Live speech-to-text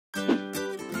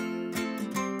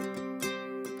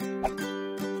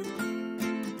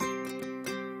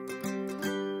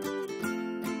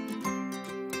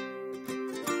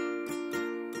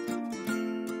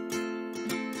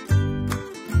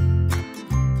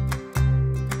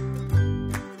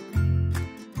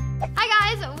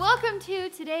Welcome to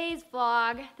today's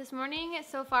vlog. This morning,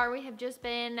 so far, we have just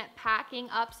been packing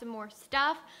up some more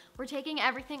stuff. We're taking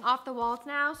everything off the walls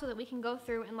now so that we can go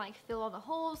through and like fill all the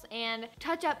holes and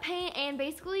touch up paint and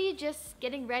basically just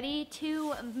getting ready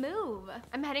to move.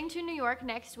 I'm heading to New York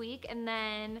next week, and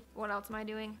then what else am I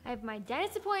doing? I have my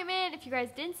dentist appointment. If you guys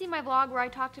didn't see my vlog where I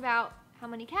talked about how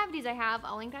many cavities I have,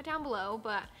 I'll link that down below,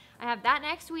 but I have that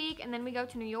next week, and then we go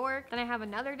to New York. Then I have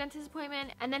another dentist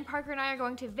appointment, and then Parker and I are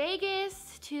going to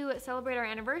Vegas to celebrate our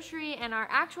anniversary, and our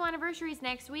actual anniversary is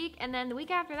next week, and then the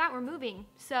week after that we're moving.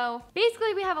 So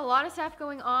basically we have a lot of stuff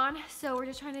going on, so we're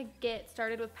just trying to get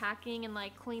started with packing and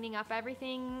like cleaning up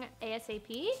everything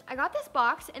ASAP. I got this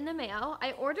box in the mail.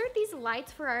 I ordered these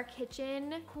lights for our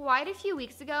kitchen quite a few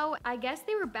weeks ago. I guess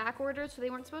they were back ordered, so they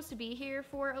weren't supposed to be here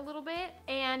for a little bit,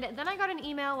 and then I got an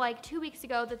email like 2 weeks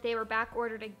ago that they were back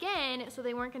ordered again, so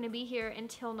they weren't going to be here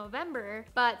until November.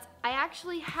 But I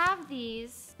actually have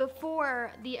these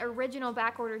before the original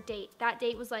back order date. That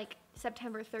date was like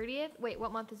September 30th. Wait,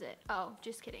 what month is it? Oh,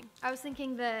 just kidding. I was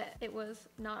thinking that it was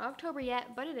not October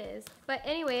yet, but it is. But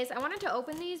anyways, I wanted to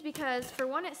open these because for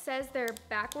one, it says they're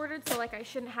back ordered, so like I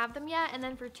shouldn't have them yet. And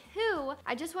then for two,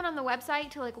 I just went on the website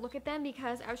to like look at them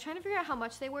because I was trying to figure out how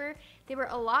much they were. They were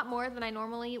a lot more than I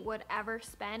normally would ever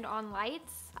spend on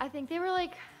lights. I think they were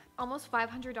like almost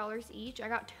 $500 each. I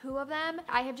got 2 of them.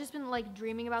 I have just been like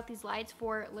dreaming about these lights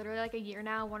for literally like a year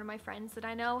now. One of my friends that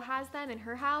I know has them in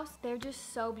her house. They're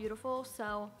just so beautiful.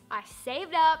 So I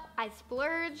saved up, I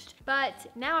splurged, but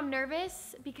now I'm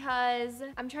nervous because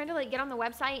I'm trying to like get on the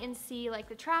website and see like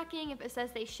the tracking, if it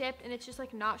says they shipped, and it's just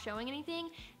like not showing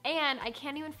anything. And I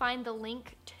can't even find the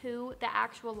link to the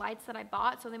actual lights that I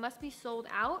bought, so they must be sold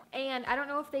out. And I don't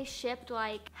know if they shipped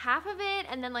like half of it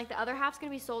and then like the other half's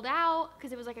gonna be sold out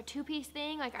because it was like a 2-piece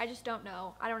thing. Like I just don't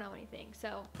know. I don't know anything.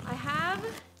 So I have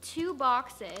 2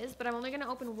 boxes, but I'm only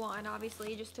gonna open one,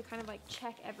 obviously, just to kind of like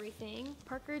check everything.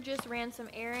 Parker just ran some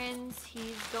errands.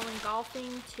 He's going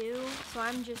golfing too, so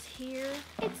I'm just here.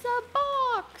 It's a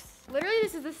box! Literally,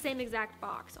 this is the same exact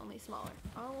box, only smaller.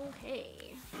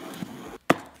 Okay.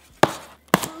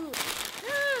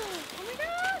 Oh my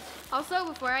gosh! Also,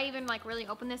 before I even like really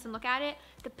open this and look at it,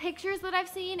 the pictures that I've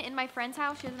seen in my friend's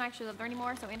house, she doesn't actually live there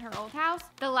anymore, so in her old house,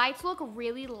 the lights look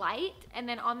really light, and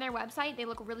then on their website, they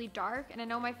look really dark. And I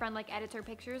know my friend like edits her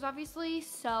pictures, obviously,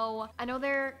 so I know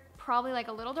they're probably like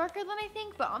a little darker than I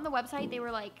think, but on the website, they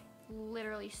were like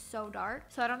literally so dark.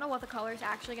 So I don't know what the color is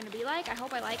actually gonna be like. I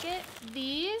hope I like it.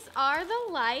 These are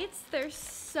the lights. They're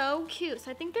so cute. So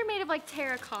I think they're made of like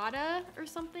terracotta or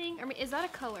something. I mean, is that a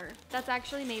color? That's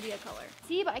actually maybe a color.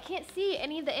 See, but I can't see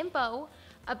any of the info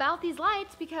about these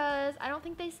lights because I don't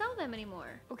think they sell them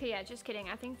anymore. Okay, yeah, just kidding.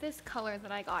 I think this color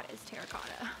that I got is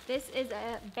terracotta. This is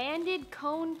a banded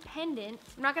cone pendant.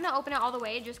 I'm not gonna open it all the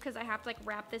way just because I have to like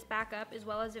wrap this back up as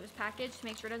well as it was packaged to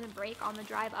make sure it doesn't break on the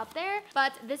drive up there.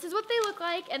 But this is what they look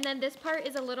like. And then this part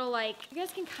is a little like, you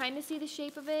guys can kind of see the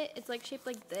shape of it. It's like shaped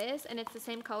like this, and it's the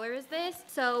same color as this.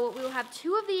 So we will have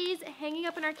 2 of these hanging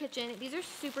up in our kitchen. These are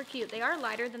super cute. They are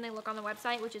lighter than they look on the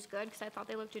website, which is good because I thought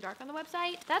they looked too dark on the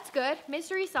website. That's good.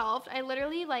 Mystery solved. I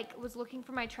literally like was looking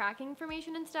for my tracking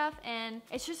information and stuff, and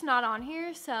it's just not on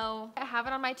here. So I have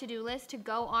it on my to-do list to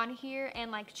go on here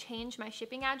and like change my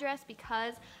shipping address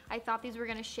because I thought these were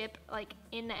gonna ship like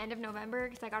in the end of November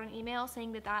because I got an email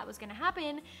saying that that was gonna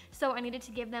happen. So I needed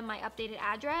to give them my updated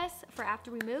address for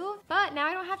after we move, but now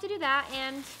I don't have to do that,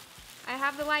 and I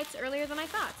have the lights earlier than I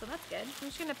thought, so that's good. I'm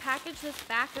just gonna package this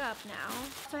back up now.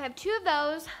 So I have 2 of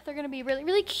those. They're gonna be really,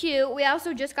 really cute. We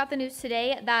also just got the news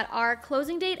today that our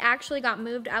closing date actually got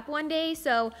moved up one day.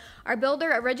 So our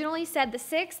builder originally said the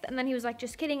 6th, and then he was like,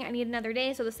 just kidding, I need another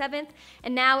day, so the 7th.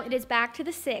 And now it is back to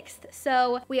the 6th.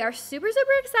 So we are super,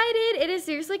 super excited. It is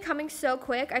seriously coming so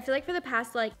quick. I feel like for the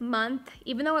past like month,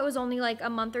 even though it was only like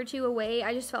a month or 2 away,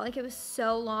 I just felt like it was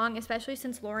so long, especially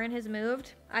since Lauren has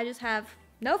moved. I just have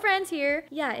no friends here.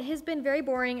 Yeah, it has been very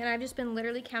boring, and I've just been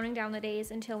literally counting down the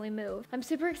days until we move. I'm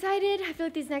super excited. I feel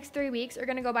like these next 3 weeks are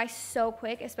gonna go by so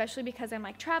quick, especially because I'm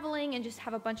like traveling and just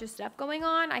have a bunch of stuff going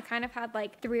on. I kind of had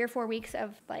like 3 or 4 weeks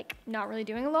of like not really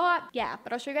doing a lot. Yeah,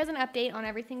 but I'll show you guys an update on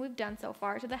everything we've done so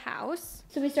far to the house.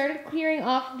 So we started clearing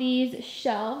off these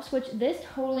shelves, which this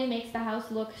totally makes the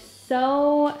house look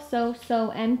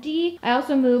so empty. I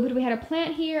also moved. We had a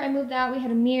plant here. I moved that. We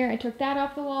had a mirror. I took that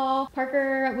off the wall.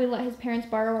 Parker, we let his parents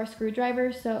borrow our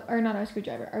screwdriver, or not our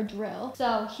screwdriver, our drill.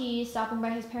 So he's stopping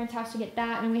by his parents' house to get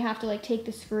that, and we have to like take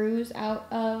the screws out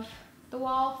of the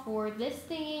wall for this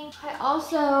thing. I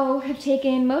also have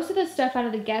taken most of the stuff out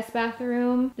of the guest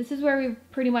bathroom. This is where we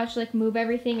pretty much like move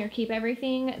everything or keep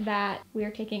everything that we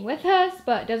are taking with us,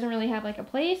 but doesn't really have like a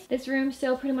place. This room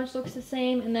still pretty much looks the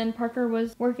same. And then Parker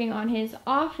was working on his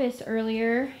office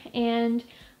earlier, and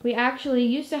we actually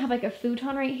used to have like a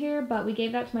futon right here, but we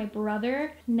gave that to my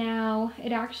brother. Now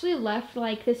it actually left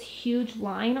like this huge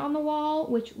line on the wall,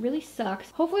 which really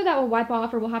sucks. Hopefully that will wipe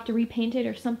off, or we'll have to repaint it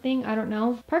or something. I don't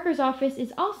know. Parker's office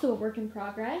is also a work in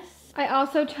progress. I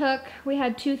also we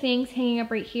had two things hanging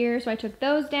up right here, so I took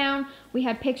those down. We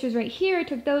had pictures right here, I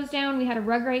took those down. We had a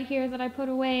rug right here that I put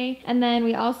away. And then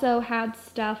we also had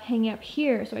stuff hanging up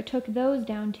here, so I took those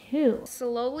down too.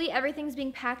 Slowly, everything's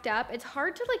being packed up. It's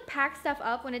hard to like pack stuff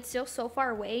up when it's still so far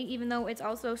away, even though it's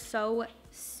also so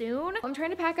soon. I'm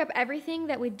trying to pack up everything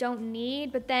that we don't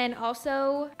need, but then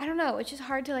also, I don't know, it's just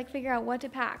hard to like figure out what to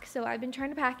pack. So I've been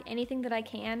trying to pack anything that I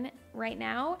can right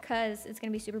now because it's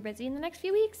gonna be super busy in the next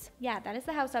few weeks. Yeah, that is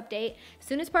the house update. As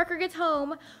soon as Parker gets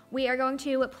home, we are going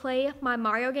to play my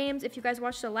Mario games. If you guys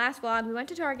watched the last vlog, we went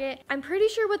to Target. I'm pretty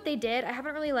sure what they did, I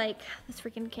haven't really this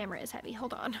freaking camera is heavy,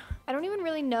 hold on. I don't even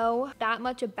really know that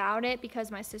much about it because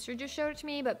my sister just showed it to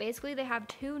me, but basically they have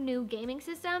two new gaming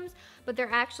systems, but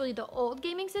they're actually the old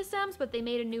gaming systems, but they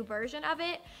made a new version of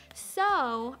it.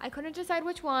 So I couldn't decide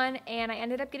which one, and I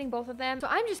ended up getting both of them. So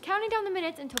I'm just counting down the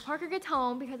minutes until Parker gets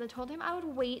home because I told him I would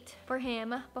wait for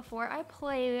him before I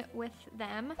play with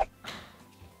them.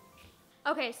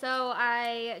 Okay, so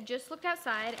I just looked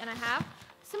outside and I have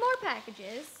some more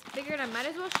packages. Figured I might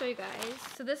as well show you guys.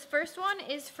 So this first one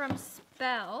is from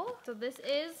Spell. So this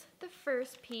is the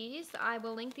first piece. I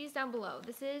will link these down below.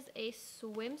 This is a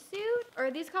swimsuit, or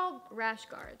are these called rash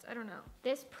guards? I don't know.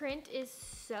 This print is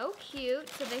so cute.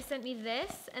 So they sent me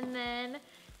this, and then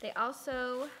they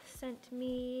also sent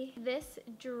me this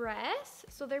dress.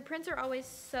 So their prints are always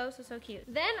so cute.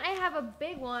 Then I have a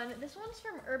big one. This one's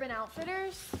from Urban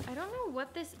Outfitters. I don't know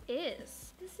what this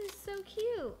is. This is so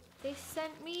cute. They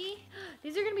sent me,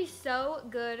 these are gonna be so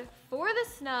good for the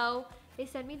snow. They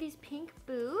sent me these pink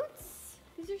boots.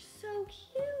 These are so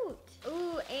cute.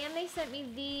 Ooh, and they sent me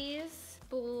these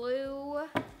blue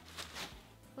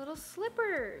little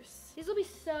slippers. These will be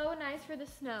so nice for the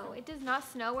snow. It does not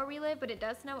snow where we live, but it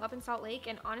does snow up in Salt Lake,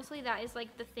 and honestly, that is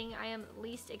like the thing I am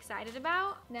least excited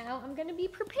about. Now I'm gonna be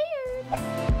prepared.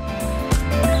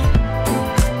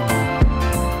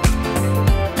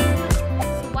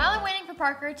 While I'm waiting for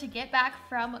Parker to get back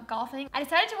from golfing, I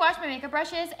decided to wash my makeup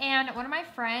brushes, and one of my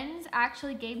friends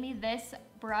actually gave me this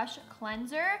brush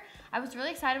cleanser. I was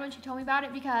really excited when she told me about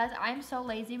it because I'm so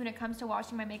lazy when it comes to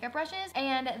washing my makeup brushes,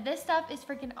 and this stuff is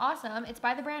freaking awesome. It's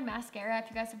by the brand Mascara, if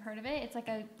you guys have heard of it. It's like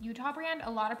a Utah brand. A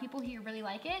lot of people here really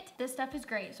like it. This stuff is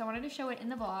great, so I wanted to show it in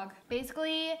the vlog.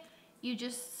 Basically, you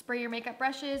just spray your makeup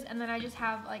brushes, and then I just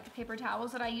have like paper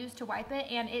towels that I use to wipe it,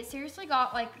 and it seriously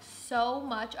got like so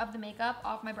much of the makeup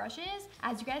off my brushes.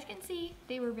 As you guys can see,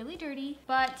 they were really dirty,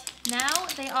 but now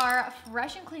they are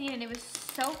fresh and clean, and it was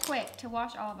so quick to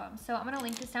wash all of them. So I'm gonna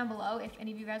link this down below if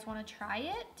any of you guys wanna try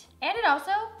it. And it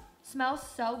also smells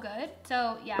so good.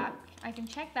 So yeah, I can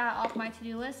check that off my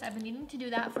to-do list. I've been needing to do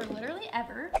that for literally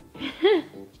ever.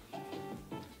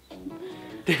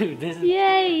 Dude,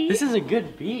 Yay! This is a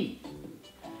good beat.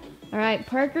 All right,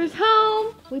 Parker's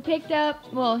home. He picked up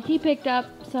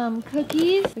some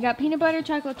cookies. We got peanut butter,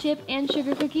 chocolate chip, and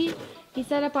sugar cookies. He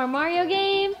set up our Mario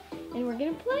game, and we're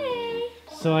gonna play.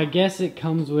 So I guess it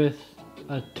comes with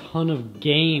a ton of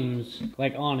games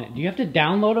like on it. Do you have to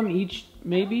download them each,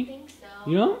 maybe? I think so.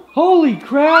 You know? Holy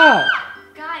crap!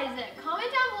 Guys,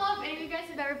 comment down below if any of you guys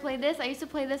have ever played this. I used to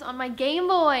play this on my Game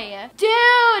Boy.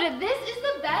 Dude, this is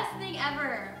the best thing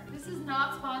ever. This is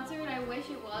not sponsored. I wish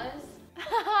it was.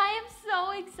 I am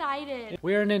so excited.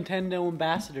 We are Nintendo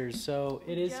ambassadors, so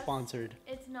it is sponsored.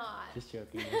 It's not. Just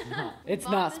joking. It's not. It's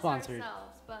not sponsored.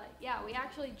 Ourselves, but yeah, we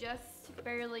actually just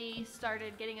barely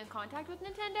started getting in contact with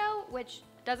Nintendo, which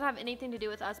doesn't have anything to do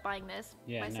with us buying this.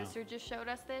 Yeah, my sister just showed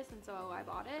us this, and so I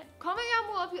bought it. Comment down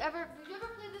below if did you ever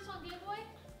play this on Game Boy?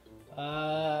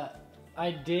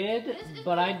 I did, This is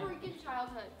but my freaking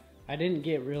childhood. I didn't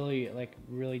get really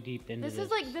deep into this. This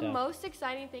is like stuff. the most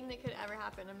exciting thing that could ever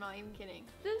happen. I'm not even kidding.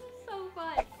 This is so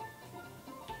fun.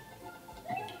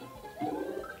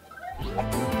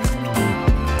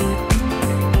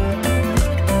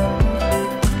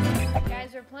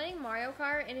 Guys, we're playing Mario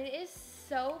Kart, and it is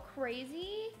so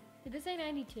crazy. Did this say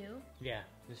 92? Yeah,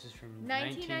 this is from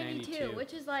 1992,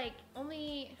 which is like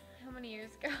only, how many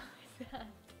years ago is that?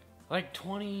 Like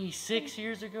 26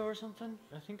 years ago or something.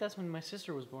 I think that's when my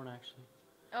sister was born, actually.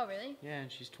 Oh, really? Yeah, and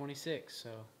she's 26, so.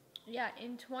 Yeah,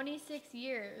 in 26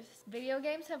 years, video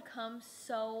games have come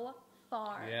so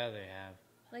far. Yeah, they have.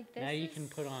 Like this Now you is can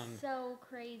put on so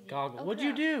crazy. goggles. Oh, What'd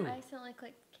you do? I accidentally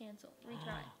clicked cancel.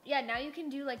 Retry. Yeah, now you can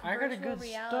do like I got a virtual good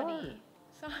reality.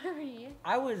 Sorry.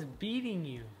 I was beating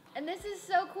you. And this is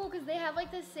so cool because they have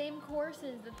like the same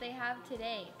courses that they have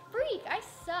today. Freak, I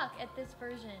suck at this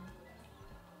version.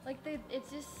 Like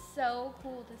it's just so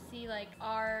cool to see like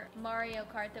our Mario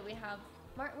Kart that we have.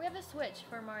 We have a Switch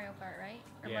for Mario Kart, right?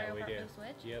 Or Yeah, Mario we Kart do. for the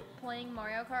Switch. Yep. Playing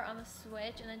Mario Kart on the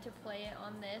Switch and then to play it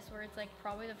on this where it's like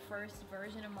probably the first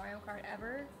version of Mario Kart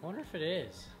ever. I wonder if it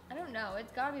is. I don't know.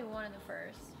 It's gotta be one of the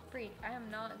first. Freak, I am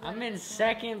not good I'm at in this one.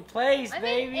 second place, I'm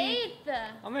baby. in 8th.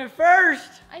 I'm in first.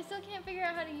 I still can't figure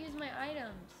out how to use my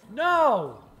items.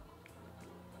 No.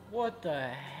 What the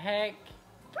heck?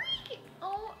 Freak!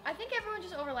 Oh, I think everyone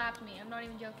just overlapped me. I'm not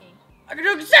even joking. I can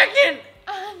do second.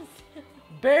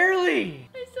 Barely.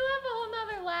 I still have a whole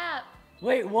nother lap.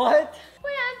 Wait, what?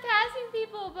 Wait, I'm passing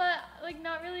people, but like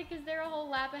not really because they're a whole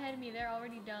lap ahead of me. They're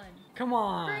already done. Come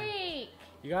on. Freak!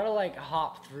 You gotta like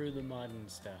hop through the mud and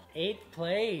stuff. 8th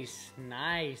place.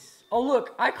 Nice. Oh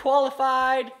look, I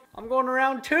qualified. I'm going to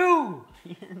round 2.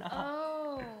 You're not.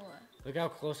 Oh. Look how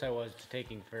close I was to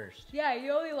taking first. Yeah,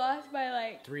 you only lost by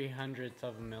like 300th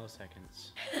of a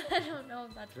milliseconds. I don't know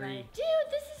if that's 3. right. Dude,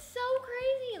 this is so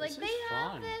crazy. Like This they is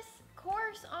have fun. this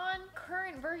course on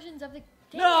current versions of the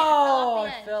game. No,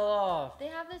 I fell off. They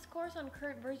have this course on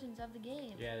current versions of the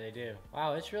game. Yeah, they do.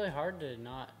 Wow, it's really hard to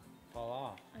not fall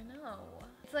off. I know.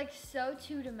 It's like so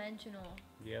two-dimensional.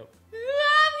 Yep.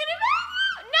 I'm gonna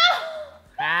no.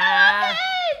 Ah.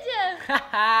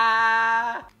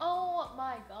 Oh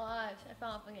my gosh, I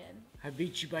fell off again. I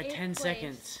beat you by 8th 10 place.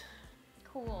 seconds.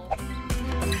 Cool.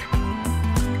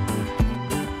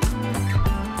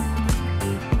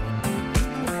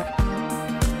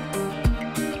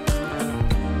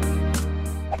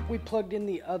 We plugged in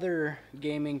the other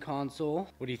gaming console.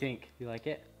 What do you think? You like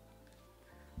it?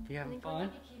 You having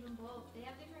fun? Keep them both. They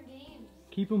have different games.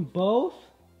 Keep them both?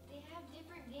 They have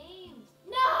different games.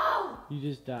 No! You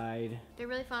just died. They're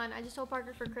really fun. I just told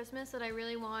Parker for Christmas that I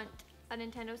really want a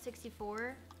Nintendo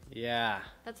 64. Yeah.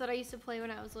 That's what I used to play when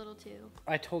I was little too.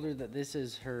 I told her that this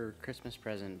is her Christmas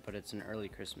present, but it's an early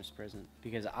Christmas present.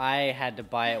 Because I had to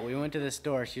buy it. We went to the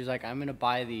store. She was like, I'm going to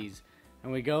buy these.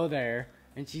 And we go there,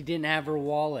 and she didn't have her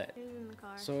wallet. It was in the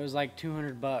car. So it was like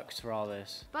 $200 for all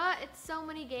this. But it's so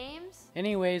many games.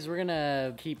 Anyways, we're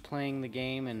gonna keep playing the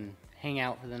game and hang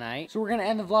out for the night. So we're gonna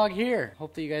end the vlog here.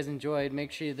 Hope that you guys enjoyed.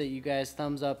 Make sure that you guys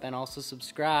thumbs up and also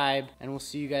subscribe. And we'll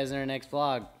see you guys in our next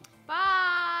vlog.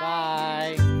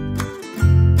 Bye! Bye!